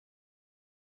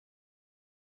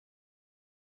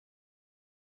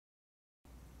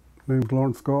Name's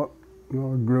Lawrence Scott. I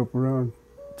grew up around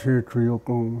Cherokee,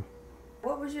 Oklahoma.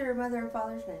 What was your mother and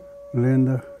father's name?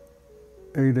 Linda,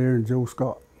 Adair, and Joe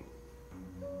Scott.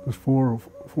 There's four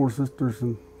sisters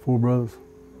and four brothers.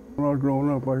 When I was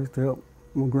growing up, I used to help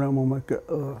my grandma make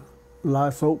lye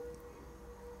soap.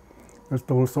 That's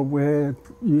the only soap we had.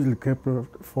 Usually kept the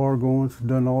fire going. She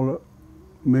done all the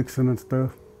mixing and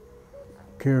stuff,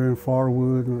 carrying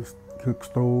firewood and cook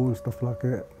stove and stuff like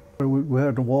that. We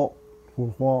had to walk for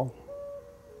a while,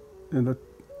 and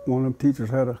one of them teachers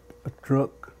had a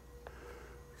truck,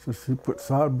 so she put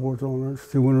sideboards on her.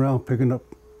 She went around picking up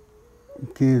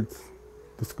kids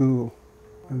to school.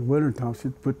 In the wintertime,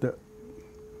 she'd put a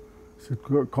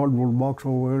cardboard box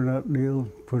over there, that deal,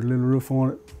 put a little roof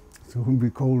on it, so it wouldn't be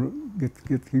cold,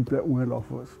 keep that wind off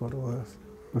of us, what it was.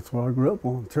 That's what I grew up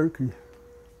on, Cherokee.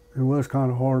 It was kind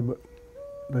of hard, but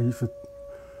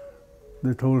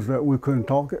they told us that we couldn't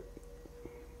talk it,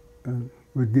 and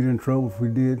we'd get in trouble if we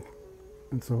did.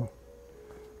 And so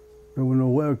there was no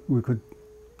way we could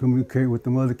communicate with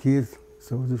them other kids,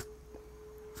 so we just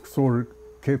sort of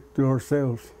kept to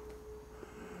ourselves.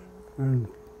 And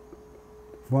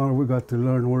finally we got to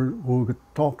learn where we could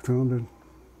talk to them, and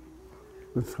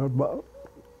that's about,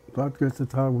 I guess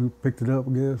that's how we picked it up,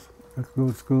 I guess. Had to go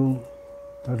to school,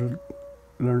 had to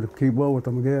learn to keep up with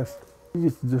them, I guess. We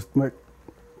used to just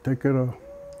take out a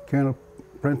can of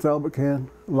Prince Albert can,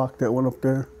 lock that one up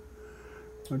there.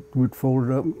 We'd fold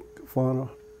it up, find a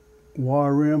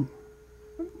wire rim,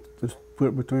 just put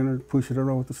it between it, push it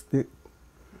around with a stick.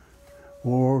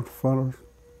 Or find an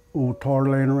old tar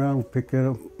laying around, we'd pick it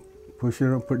up, push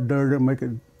it up, put dirt in, make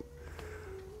it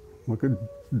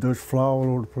dust fly all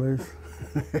over the place.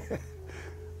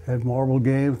 Had marble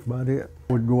games, about it.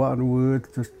 We'd go out in the woods,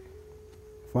 just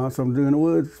find something to do in the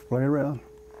woods, play around,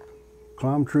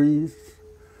 climb trees,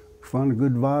 find a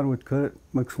good vine, we'd cut it,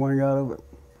 make a swing out of it.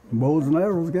 Bows and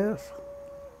arrows, I guess.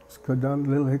 Just cut down a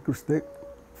little hickory stick,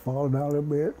 fall down a little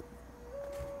bit,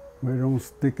 made our own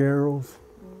stick arrows,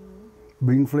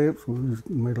 bean flips, we just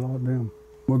made a lot of them.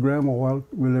 My grandma,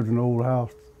 we lived in an old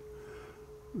house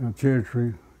in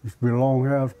Cherokee. Used to be a long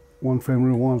house, one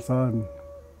family on one side, and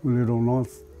we lived on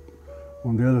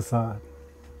the other side.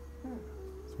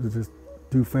 So it's just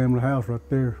two-family house right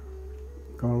there,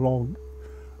 kind of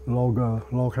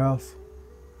log house.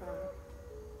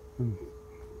 And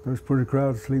there's pretty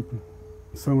crowded sleeping.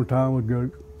 Summertime, we'd go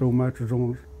throw mattresses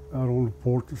out on the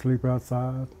porch to sleep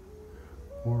outside,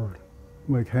 or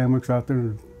make hammocks out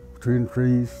there between the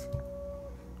trees.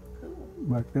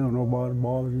 Back then, nobody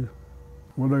bothered you.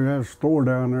 Well, they had a store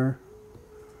down there,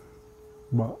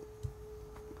 about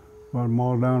a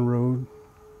mile down the road,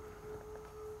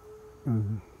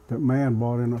 and that man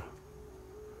bought in a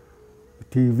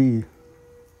TV.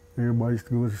 Everybody used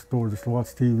to go to the store just to watch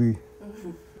TV.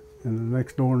 And the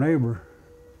next door neighbor,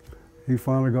 he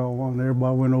finally got one, and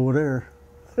everybody went over there.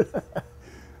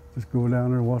 Just go down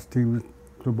there and watch TV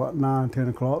till about 9, 10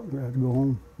 o'clock, and had to go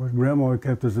home. But Grandma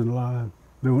kept us in line.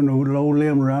 There was no low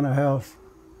limb around the house.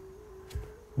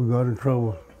 We got in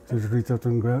trouble. Just reach up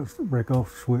and break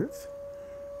off the switch.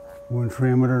 Wouldn't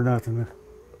trim it or nothing.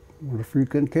 Well, if you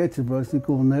couldn't catch it, but she'd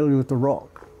go nail you with a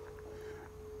rock.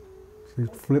 She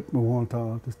flipped me one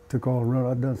time, just took all the run.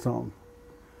 I'd done something.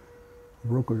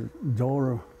 Broke a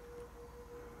jar of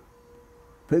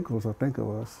pickles, I think it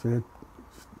was. She had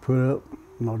put it up,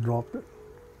 and I dropped it.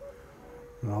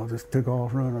 And I just took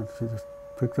off running. She just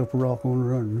picked up a rock on the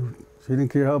run. She didn't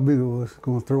care how big it was,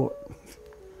 going to throw it.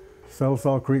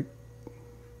 Salsaw Creek,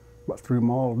 about 3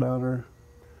 miles down there.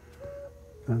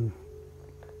 And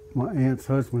my aunt's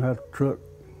husband had a truck.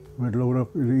 We'd load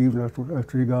up in the evening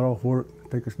after he got off work,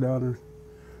 take us down there.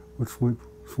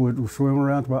 We'd swim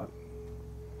around about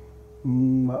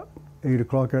 8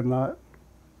 o'clock at night,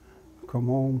 come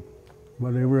home.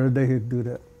 But every other day he'd do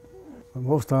that. But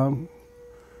most time,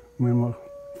 me and my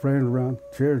friends around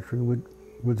Cherokee,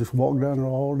 we'd just walk down there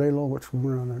all day long, we'd swim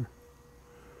around there.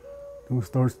 Then we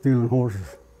started stealing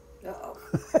horses. Uh-oh.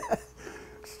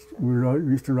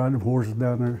 We used to ride them horses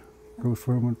down there, go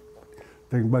swimming,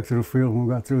 take them back to the field when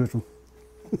we got through with them.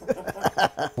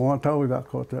 One time we got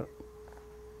caught that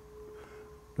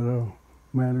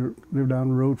man who lived down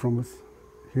the road from us,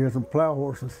 he had some plow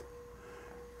horses.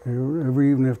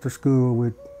 Every evening after school,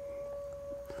 we'd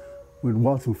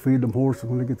watch them feed them horses.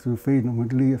 When they get through feeding them,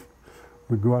 we'd leave.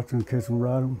 We'd go out there and catch them,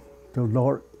 ride them till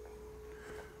dark.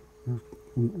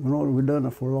 We'd done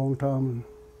that for a long time. And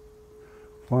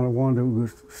finally one day we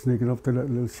was sneaking up to that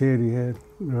little shed he had.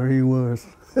 There he was.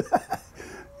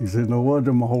 He said, no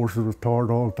wonder my horses was tired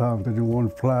all the time, they didn't want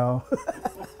to plow.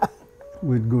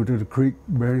 We'd go to the creek,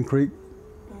 Barron Creek.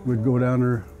 We'd go down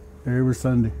there every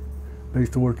Sunday, They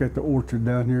used to work at the orchard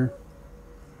down here.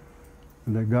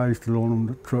 And that guy used to loan them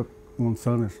the truck on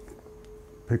Sundays.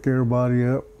 Pick everybody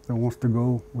up that wants to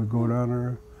go. We'd go down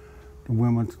there. The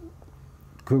women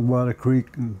cook by the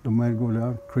creek, and the men go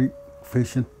down the creek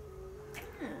fishing.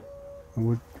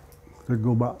 And they'd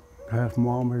go about half a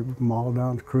mile, maybe a mile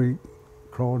down the creek,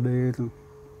 crawdads and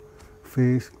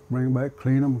fish, bring them back,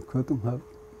 clean them, cook them, have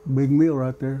a big meal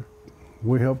right there.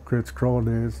 We help catch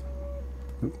crawdads,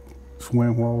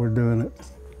 swim while we're doing it.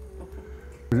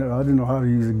 I didn't know how to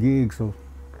use a gig, so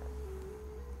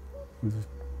we just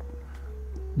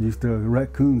used the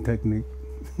raccoon technique.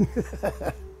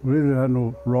 We didn't have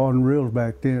no rod and reels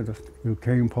back then, just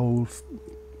cane poles,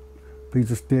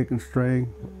 piece of stick and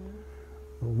string.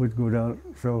 We'd go down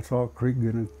Salsaw Creek,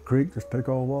 get in the creek, just take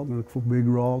off walking, look for big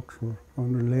rocks or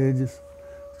under ledges,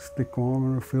 stick on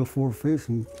them or feel for a fish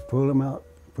and pull them out,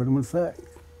 put them in the sack.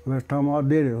 Last time I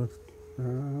did it was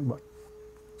about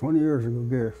 20 years ago, I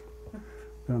guess.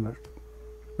 Down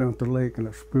at the lake in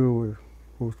that spillway,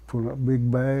 was pulling up big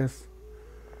bass.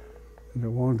 And the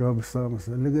one guy beside me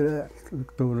said, "Look at that."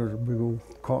 Look through, there's a big old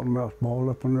cottonmouth ball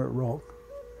up on that rock.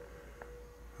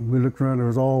 And we looked around, it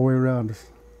was all the way around us.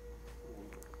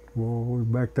 Well, we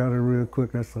backed out of it real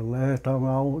quick. That's the last time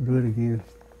I won't do it again.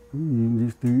 You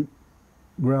used to eat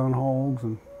groundhogs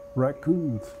and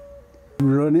raccoons. We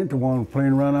run into one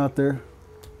playing around out there.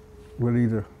 We'd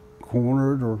either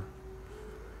cornered or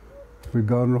if we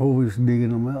got in the hole, we was digging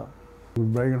them out.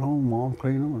 We'd bring it home, Mom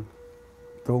clean them and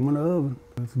throw them in the oven.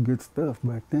 That's good stuff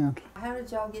back then. How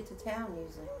did y'all get to town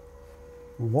usually?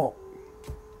 We walked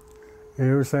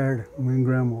every Saturday, me and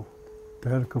Grandma. They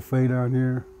had a cafe down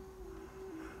here.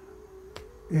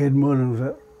 Ed Mullen was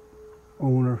that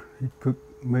owner. He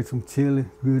cooked, made some chili,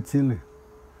 good chili.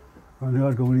 I knew I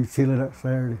was going to eat chili that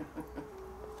Saturday.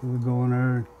 So we'd go in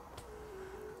there and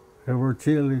have our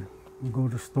chili, we'd go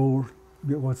to the store,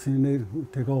 get what she needed,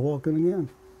 we'd take off walking again.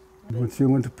 When she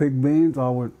went to pick beans, I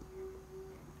went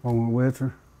with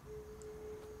her.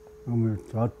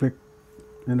 I'd pick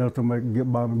enough to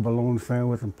get by me bologna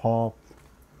sandwich and pop.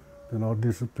 Then I'd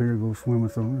disappear, go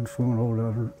swimming in the swimming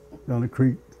hole down the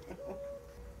creek.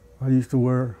 I used to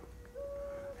wear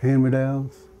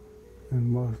hand-me-downs,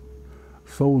 and my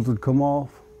soles would come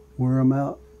off, wear them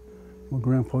out. My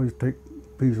grandpa used to take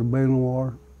a piece of baling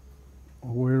wire,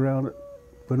 wear around it,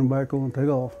 put them back on and take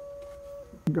off.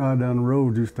 The guy down the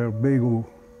road used to have a big old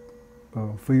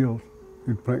field.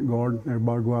 He'd plant garden,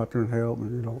 everybody go out there and help,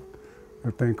 and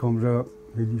everything comes up,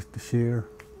 he used to share.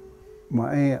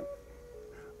 My aunt,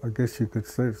 I guess you could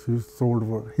say she was sort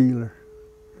of a healer.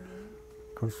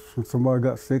 Because when somebody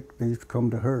got sick, they used to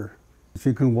come to her.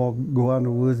 She couldn't go out in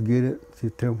the woods, get it.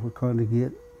 She'd tell them what kind to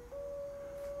get.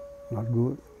 And I'd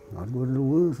go to the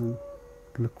woods and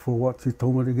look for what she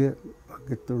told me to get. I'd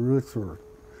get the roots or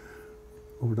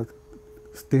the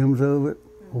stems of it,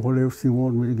 or whatever she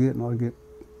wanted me to get, and I'd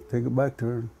take it back to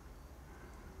her.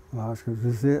 And I said,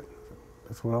 "This is it.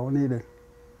 That's what I needed."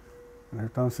 And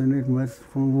every time she needed medicine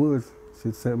from the woods,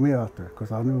 she'd set me out there,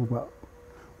 because I knew about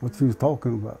what she was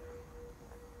talking about.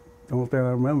 The only thing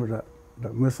I remember,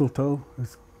 that mistletoe,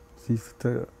 she used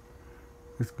to tell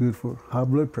it's good for high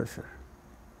blood pressure.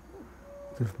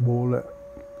 Just boil that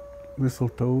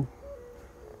mistletoe,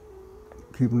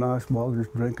 keep an ice bottle,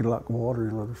 just drink it like water,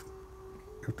 just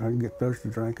every time you get thirsty,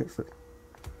 drink it. So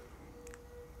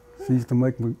she used to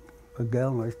make me a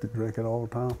gallon. I used to drink it all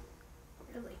the time.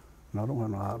 Really? And I don't have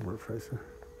no high blood pressure.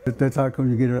 That's how come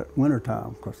you get it at winter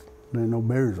time, because there ain't no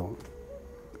berries on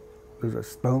it. There's a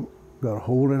stump, got a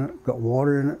hole in it, got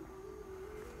water in it.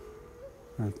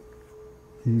 And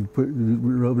you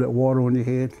rub that water on your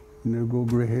head, and they'll go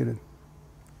gray-headed.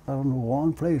 I don't know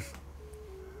one place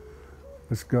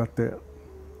that's got that.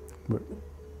 But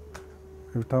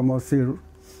every time I see a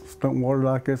stump water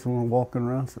like this when I'm walking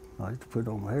around, I used to put it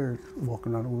on my hair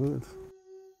walking out of the woods.